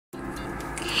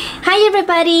Hi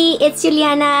everybody, it's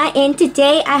Juliana and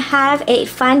today I have a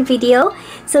fun video.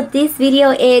 So this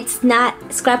video is not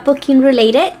scrapbooking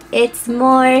related. It's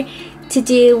more to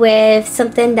do with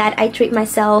something that I treat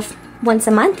myself once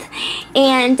a month,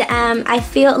 and I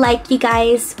feel like you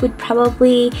guys would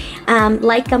probably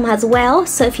like them as well.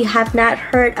 So if you have not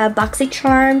heard of Boxy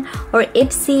Charm or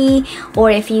IPSY,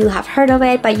 or if you have heard of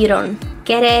it but you don't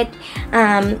get it,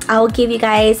 I'll give you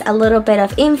guys a little bit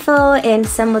of info and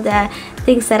some of the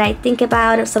things that I think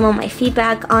about, or some of my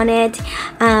feedback on it,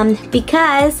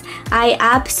 because I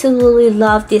absolutely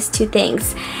love these two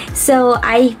things. So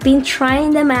I've been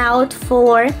trying them out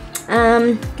for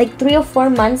like 3 or 4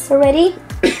 months already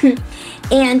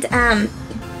and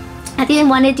I didn't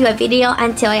want to do a video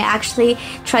until I actually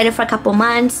tried it for a couple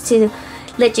months to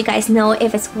let you guys know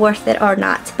if it's worth it or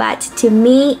not. But to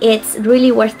me, it's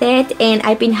really worth it, and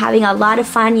I've been having a lot of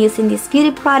fun using these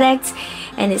beauty products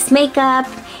and this makeup,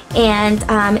 and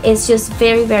it's just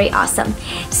very awesome.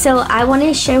 So I want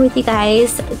to share with you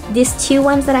guys these two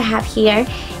ones that I have here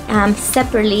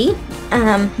separately.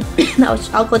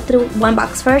 I'll go through one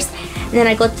box first, and then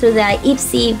I go through the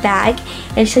IPSY bag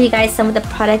and show you guys some of the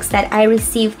products that I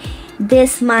received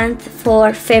this month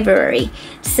for February.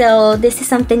 So this is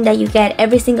something that you get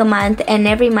every single month, and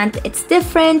every month it's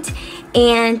different,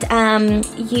 and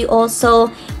you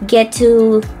also get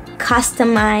to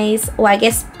customize, or I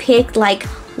guess pick like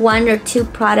 1 or 2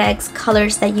 products,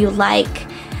 colors that you like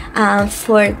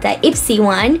for the IPSY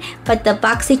one. But the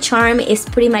Boxy Charm is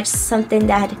pretty much something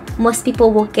that most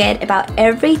people will get about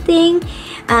everything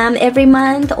every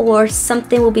month, or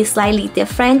something will be slightly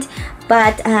different.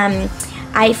 But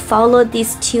I follow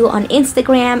these two on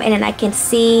Instagram, and then I can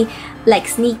see like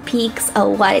sneak peeks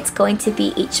of what it's going to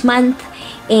be each month,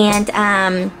 and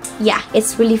yeah,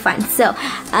 it's really fun. So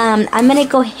I'm gonna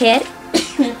go ahead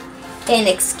and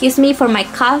excuse me for my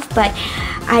cough, but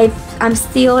I'm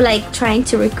still like trying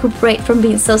to recuperate from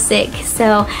being so sick.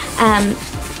 So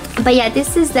but yeah,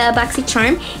 this is the Boxy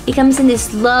Charm. It comes in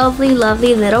this lovely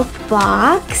little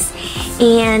box,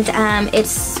 and it's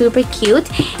super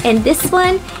cute. And this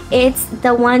one, it's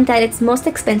the one that it's most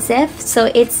expensive,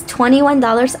 so it's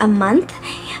 $21 a month,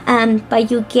 but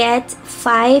you get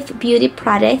 5 beauty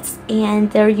products,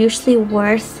 and they're usually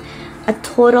worth a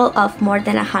total of more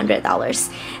than $100.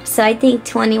 So I think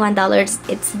 $21,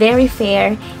 it's very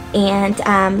fair, and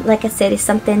like I said, it's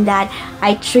something that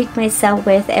I treat myself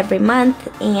with every month,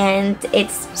 and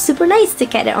it's super nice to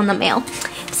get it on the mail.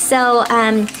 So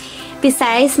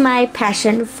besides my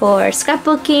passion for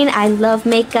scrapbooking, I love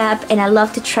makeup and I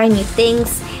love to try new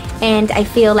things, and I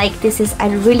feel like this is a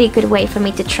really good way for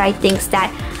me to try things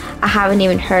that I haven't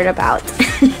even heard about.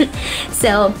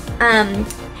 So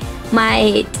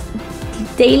my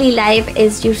daily life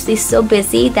is usually so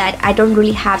busy that I don't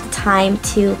really have the time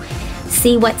to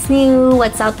see what's new,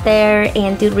 what's out there,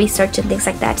 and do research and things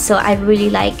like that. So I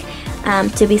really like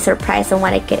to be surprised on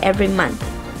what I get every month.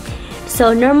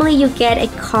 So normally you get a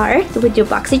card with your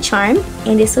Boxy Charm,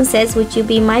 and this one says, "Would you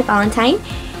be my Valentine?"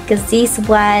 Because this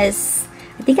was,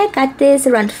 I think I got this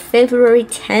around February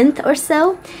 10th or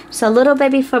so, so a little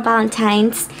bit before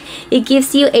Valentine's. It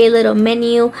gives you a little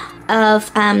menu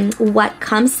of what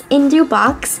comes in your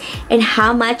box and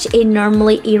how much it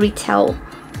normally retail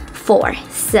for.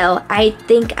 So I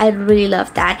think I really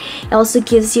love that. It also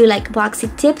gives you like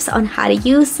boxy tips on how to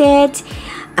use it,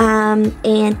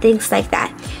 and things like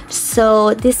that.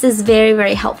 So this is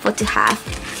very helpful to have,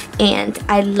 and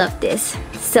I love this.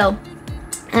 So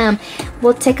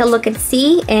we'll take a look and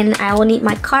see, and I will need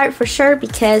my card for sure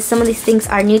because some of these things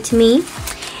are new to me.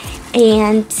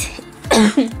 And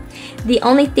the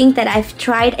only thing that I've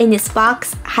tried in this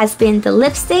box has been the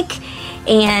lipstick,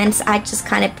 and I just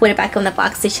kind of put it back on the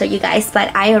box to show you guys,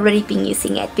 but I already been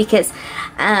using it because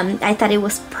I thought it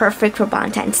was perfect for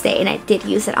Valentine's Day, and I did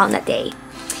use it on that day.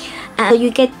 So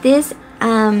you get this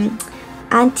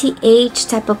anti-age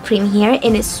type of cream here,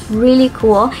 and it's really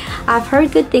cool. I've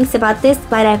heard good things about this,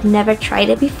 but I've never tried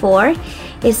it before.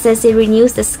 It says it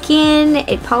renews the skin,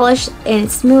 it polishes and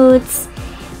it smooths,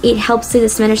 it helps to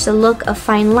diminish the look of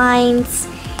fine lines,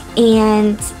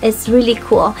 and it's really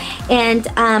cool. And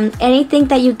anything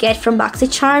that you get from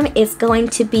Boxy Charm is going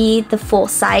to be the full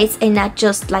size and not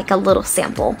just like a little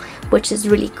sample, which is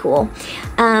really cool.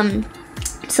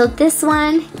 So this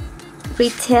one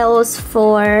retails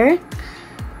for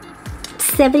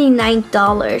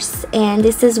 $79, and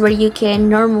this is where you can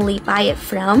normally buy it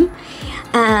from.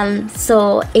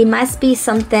 So it must be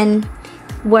something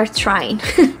worth trying.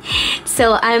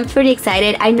 So I'm pretty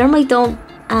excited. I normally don't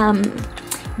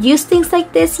use things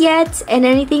like this yet and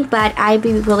anything, but I'd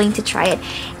be willing to try it,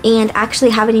 and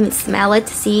actually haven't even smelled it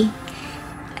to see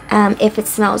if it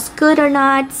smells good or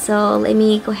not. So let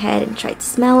me go ahead and try to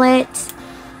smell it.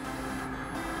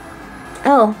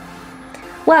 Oh,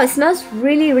 wow, it smells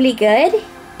really, really good.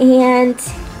 And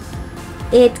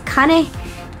it kind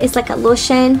of is like a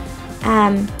lotion,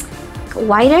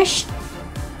 whitish.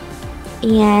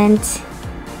 And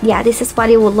yeah, this is what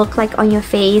it will look like on your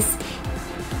face.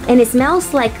 And it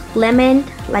smells like lemon,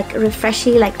 like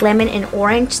refreshing, like lemon and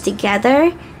orange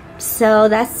together. So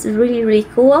that's really, really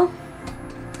cool.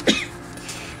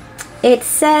 It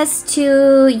says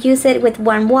to use it with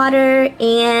warm water,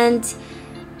 and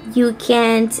you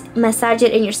can massage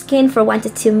it in your skin for 1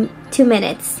 to 2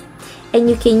 minutes. And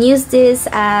you can use this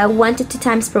 1 to 2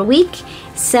 times per week.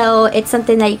 So it's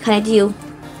something that you kind of do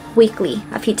weekly,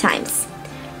 a few times.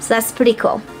 So that's pretty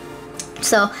cool.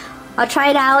 So I'll try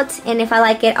it out, and if I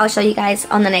like it, I'll show you guys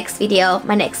on the next video,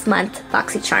 my next month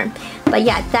BoxyCharm. But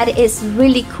yeah, that is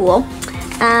really cool.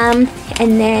 And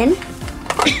then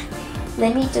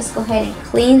let me just go ahead and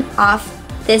clean off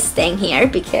this thing here,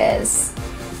 because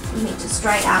let me just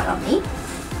dry it out on me.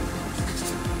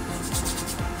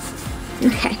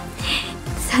 Okay,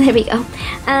 so there we go.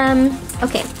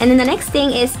 Okay, and then the next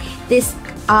thing is this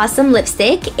awesome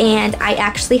lipstick, and I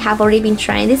actually have already been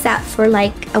trying this out for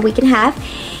like a week and a half.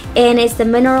 And it's the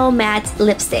Mineral Matte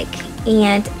Lipstick,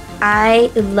 and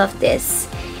I love this.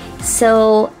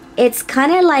 So it's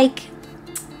kind of like,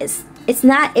 it's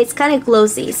kind of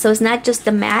glossy, so it's not just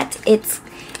the matte, it's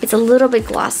a little bit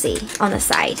glossy on the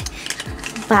side,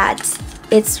 but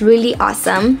it's really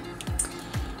awesome.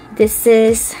 This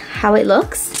is how it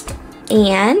looks,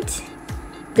 and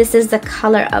this is the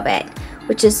color of it,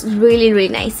 which is really, really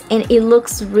nice, and it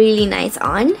looks really nice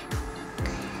on.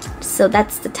 So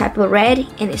that's the type of red,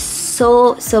 and it's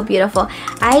so, so beautiful.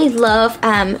 I love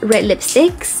red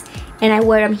lipsticks, and I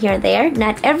wear them here and there.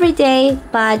 Not every day,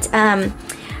 but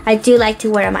I do like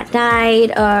to wear them at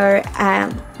night or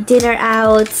dinner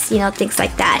outs, you know, things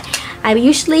like that. I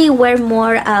usually wear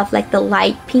more of like the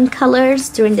light pink colors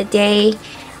during the day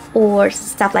or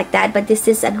stuff like that, but this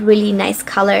is a really nice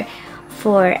color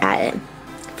for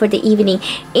the evening.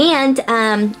 And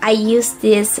I used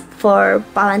this for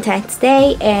Valentine's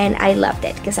Day, and I loved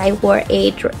it because I wore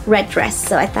a red dress,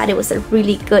 so I thought it was a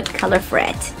really good color for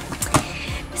it.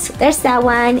 So there's that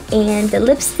one, and the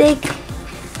lipstick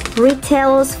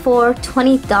retails for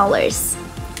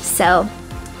 $20. So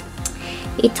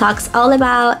it talks all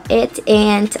about it,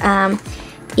 and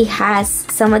it has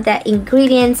some of the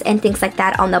ingredients and things like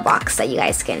that on the box, so you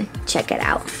guys can check it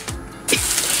out.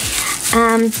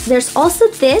 There's also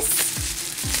this,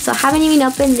 so I haven't even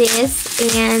opened this,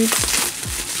 and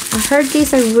I heard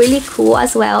these are really cool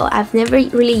as well. I've never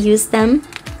really used them.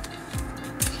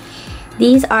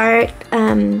 These are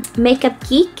Makeup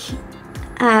Geek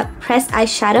pressed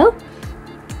eyeshadow,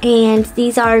 and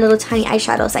these are little tiny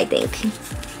eyeshadows, I think.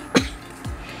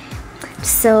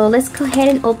 So let's go ahead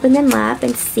and open them up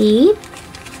and see.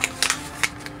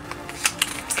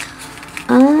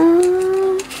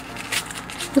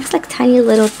 Looks like tiny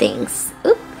little things.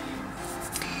 Oop.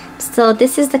 So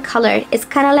this is the color. It's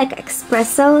kind of like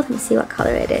espresso. Let me see what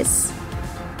color it is.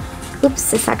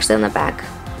 Oops, it's actually on the back.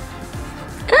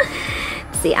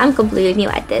 See, I'm completely new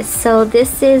at this. So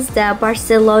this is the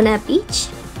Barcelona Beach,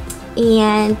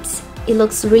 and it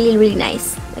looks really, really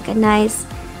nice. Like a nice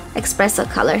espresso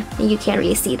color, and you can't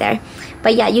really see there.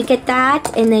 But yeah, you get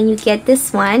that, and then you get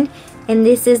this one, and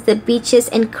this is the Beaches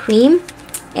and Cream.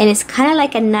 And it's kind of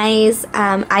like a nice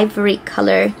ivory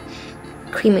color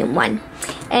creamy one.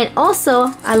 And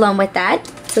also along with that,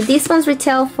 so these ones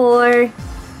retail for,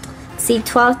 see,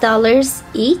 $12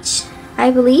 each,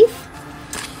 I believe.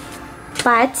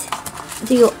 But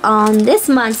on this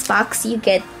month's box, you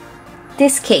get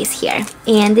this case here,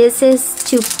 and this is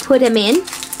to put them in.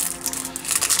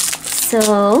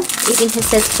 So even it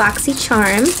says Boxy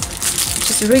Charm, which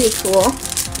is really cool.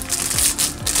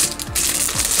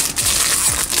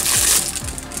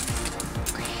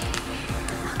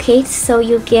 Okay, so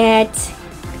you get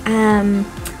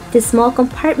this small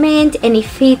compartment, and it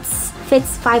fits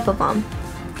 5 of them.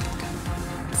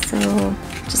 So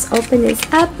just open this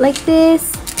up like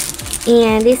this,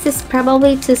 and this is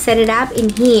probably to set it up in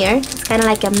here. It's kind of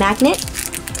like a magnet,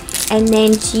 and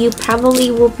then you probably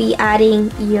will be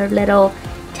adding your little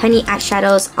tiny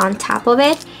eyeshadows on top of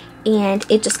it, and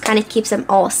it just kind of keeps them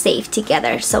all safe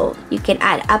together, so you can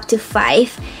add up to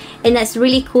 5. And that's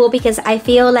really cool, because I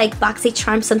feel like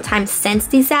BoxyCharm sometimes sends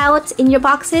these out in your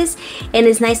boxes, and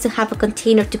it's nice to have a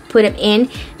container to put them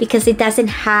in, because it doesn't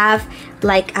have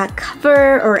like a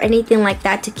cover or anything like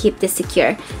that to keep this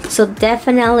secure. So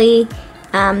definitely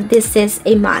this is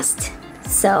a must.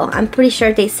 So I'm pretty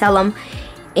sure they sell them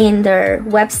in their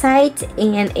website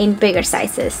and in bigger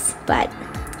sizes. But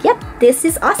yep, this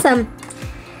is awesome.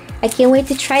 I can't wait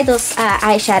to try those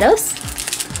eyeshadows.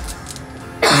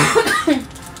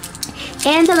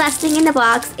 And the last thing in the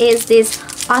box is this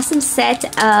awesome set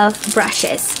of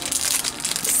brushes.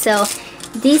 So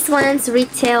these ones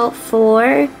retail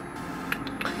for,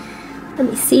 let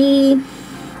me see,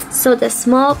 so the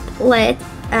small palette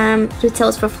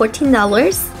retails for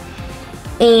 $14,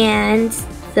 and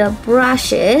the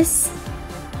brushes,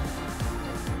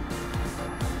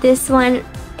 this one,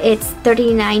 it's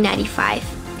 $39.95.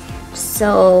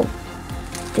 So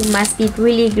they must be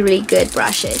really, really good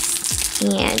brushes,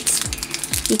 and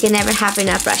you can never have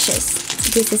enough brushes.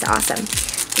 This is awesome.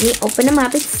 Let me open them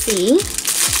up and see.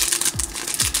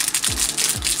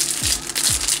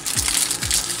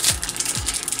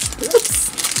 Oops.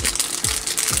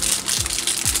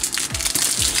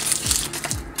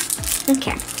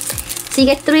 Okay, so you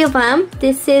get 3 of them.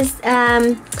 This is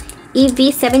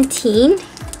EV17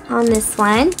 on this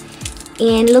one,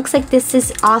 and it looks like this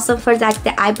is awesome for like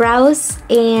the eyebrows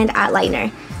and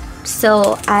eyeliner.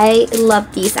 So I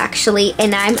love these actually,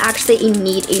 and I'm actually in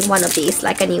need in one of these,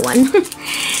 like a new one.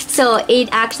 So it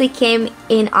actually came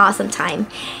in awesome time,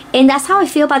 and that's how I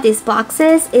feel about these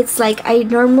boxes. It's like I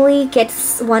normally get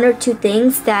 1 or 2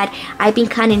 things that I've been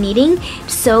kind of needing,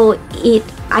 so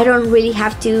I don't really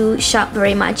have to shop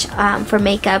very much for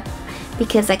makeup,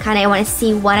 because I kind of want to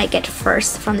see what I get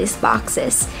first from these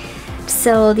boxes.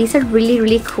 So these are really,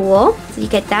 really cool. So you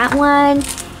get that one,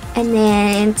 and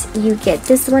then you get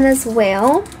this one as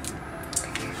well.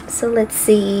 So let's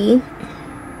see.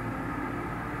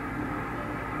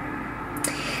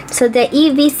 So the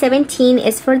EV17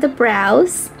 is for the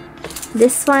brows.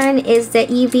 This one is the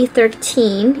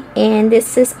EV13, and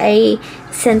this is a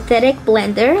synthetic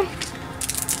blender.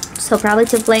 So probably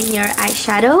to blend your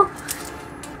eyeshadow.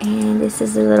 And this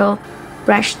is a little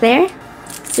brush there.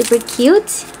 Super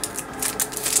cute.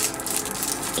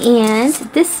 And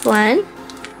this one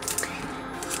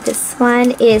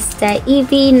is the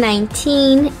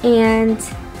EV19, and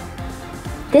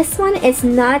this one is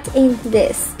not in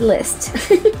this list.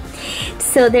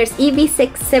 So there's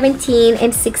EV6, 17,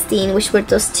 and 16, which were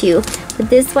those 2. But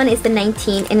this one is the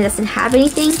 19, and it doesn't have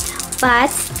anything.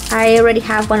 But I already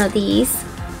have one of these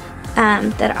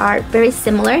that are very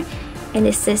similar, and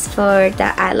this is for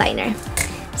the eyeliner.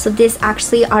 So these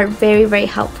actually are very, very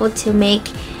helpful to make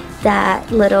that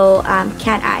little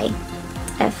cat eye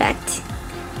effect,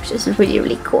 which is really,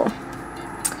 really cool.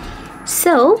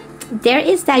 So there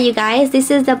is that, you guys. This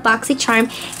is the Boxy Charm,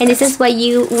 and this is what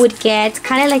you would get,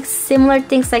 kind of like similar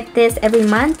things like this every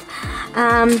month.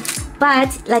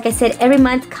 But like I said, every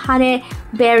month kind of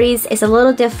varies. It's a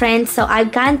little different. So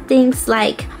I've gotten things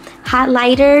like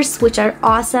highlighters, which are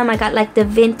awesome. I got like the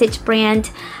vintage brand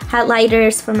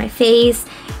highlighters for my face.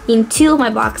 In 2 of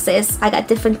my boxes, I got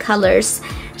different colors.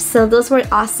 So those were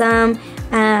awesome.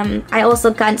 I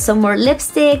also got some more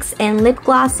lipsticks and lip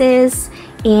glosses,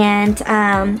 and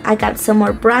I got some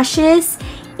more brushes,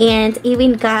 and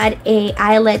even got a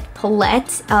eyelid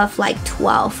palette of like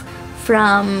 12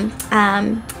 from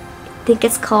I think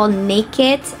it's called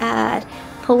Naked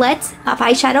palette of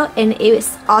eyeshadow, and it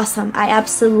was awesome. I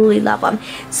absolutely love them.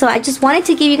 So I just wanted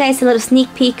to give you guys a little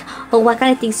sneak peek of what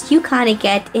kind of things you kind of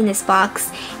get in this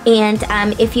box. And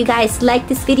if you guys like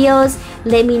these videos,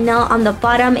 let me know on the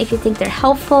bottom if you think they're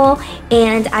helpful,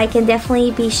 and I can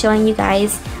definitely be showing you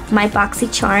guys my Boxy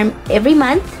Charm every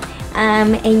month,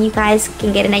 and you guys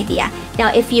can get an idea.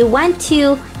 Now if you want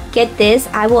to get this,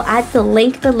 I will add the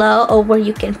link below of where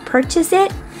you can purchase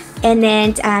it, and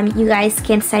then you guys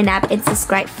can sign up and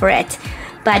subscribe for it.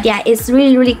 But yeah, it's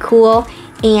really, really cool,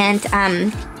 and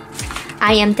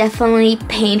I am definitely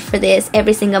paying for this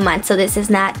every single month. So this is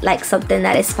not like something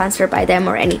that is sponsored by them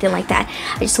or anything like that.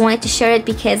 I just wanted to share it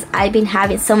because I've been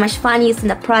having so much fun using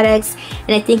the products,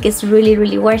 and I think it's really,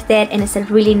 really worth it, and it's a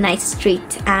really nice treat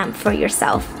for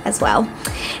yourself as well.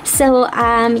 So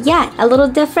yeah, a little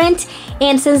different.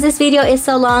 And since this video is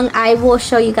so long, I will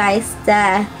show you guys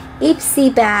the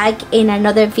IPSY bag in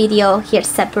another video here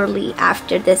separately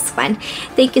after this one.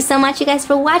 Thank you so much, you guys,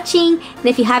 for watching, and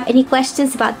if you have any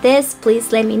questions about this,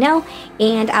 please let me know,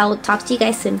 and I'll talk to you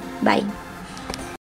guys soon. Bye.